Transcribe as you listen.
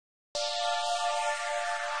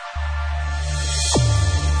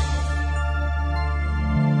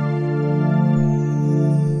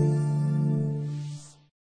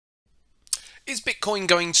Bitcoin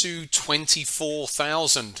going to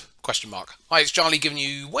 24,000? Question mark. Hi, it's Charlie giving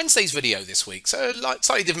you Wednesday's video this week. So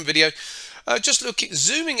slightly different video. Just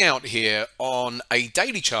zooming out here on a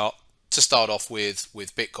daily chart to start off with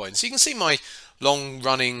Bitcoin. So you can see my long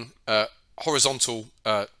running horizontal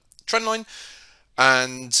trend line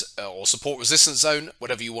and or support resistance zone,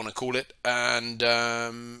 whatever you want to call it. And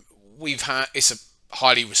it's a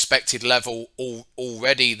highly respected level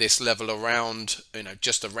already, this level around,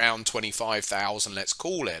 just around 25,000, let's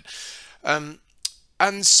call it.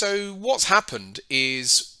 And so what's happened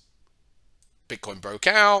is Bitcoin broke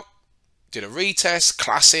out, did a retest,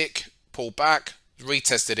 classic, pulled back,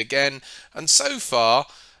 retested again, and so far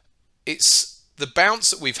it's the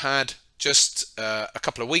bounce that we've had just a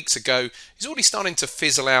couple of weeks ago is already starting to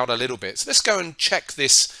fizzle out a little bit. So let's go and check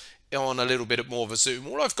this on a little bit more of a zoom.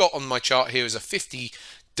 All I've got on my chart here is a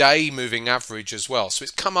 50-day moving average as well. So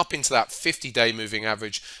it's come up into that 50-day moving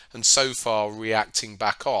average and so far reacting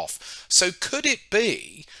back off. So could it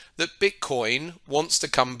be that Bitcoin wants to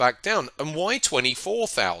come back down? And why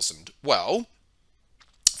 24,000? Well,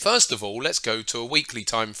 first of all, let's go to a weekly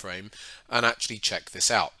time frame and actually check this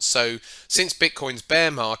out. So since Bitcoin's bear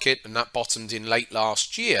market, and that bottomed in late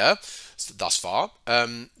last year thus far,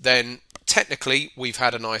 then technically we've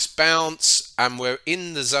had a nice bounce and we're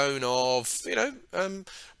in the zone of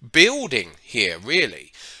building here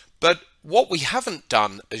really. But what we haven't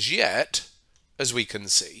done as yet, as we can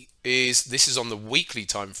see, is this is on the weekly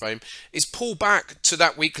time frame, is pull back to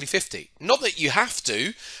that weekly 50. Not that you have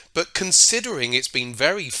to, but considering it's been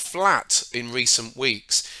very flat in recent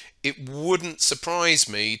weeks, it wouldn't surprise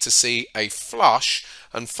me to see a flush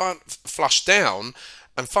and flush down.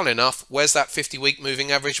 And fun enough, where's that 50-week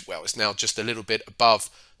moving average? Well, it's now just a little bit above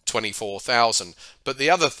 24,000. But the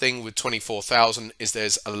other thing with 24,000 is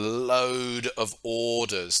there's a load of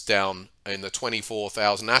orders down in the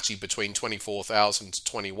 24,000, actually between 24,000 to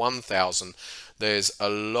 21,000. There's a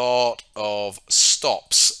lot of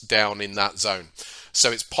stops down in that zone.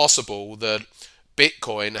 So it's possible that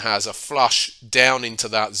Bitcoin has a flush down into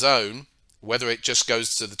that zone, whether it just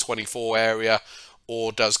goes to the 24 area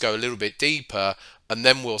or does go a little bit deeper, and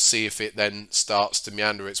then we'll see if it then starts to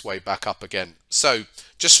meander its way back up again. So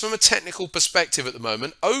just from a technical perspective at the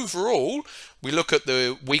moment, overall, we look at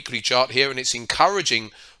the weekly chart here and it's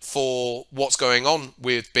encouraging for what's going on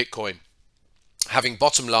with Bitcoin. Having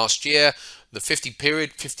bottomed last year, the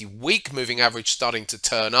 50-week moving average starting to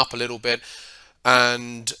turn up a little bit,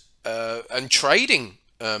 and trading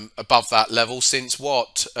above that level since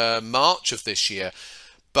March of this year.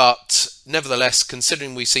 But nevertheless,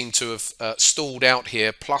 considering we seem to have stalled out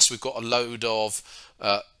here, plus we've got a load of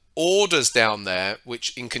orders down there,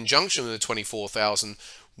 which in conjunction with the 24,000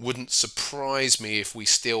 wouldn't surprise me if we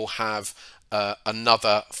still have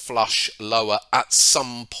another flush lower at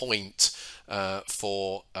some point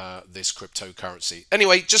for this cryptocurrency.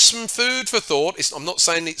 Anyway, just some food for thought. I'm not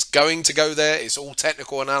saying it's going to go there. It's all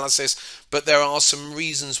technical analysis, but there are some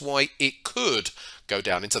reasons why it could go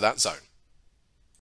down into that zone.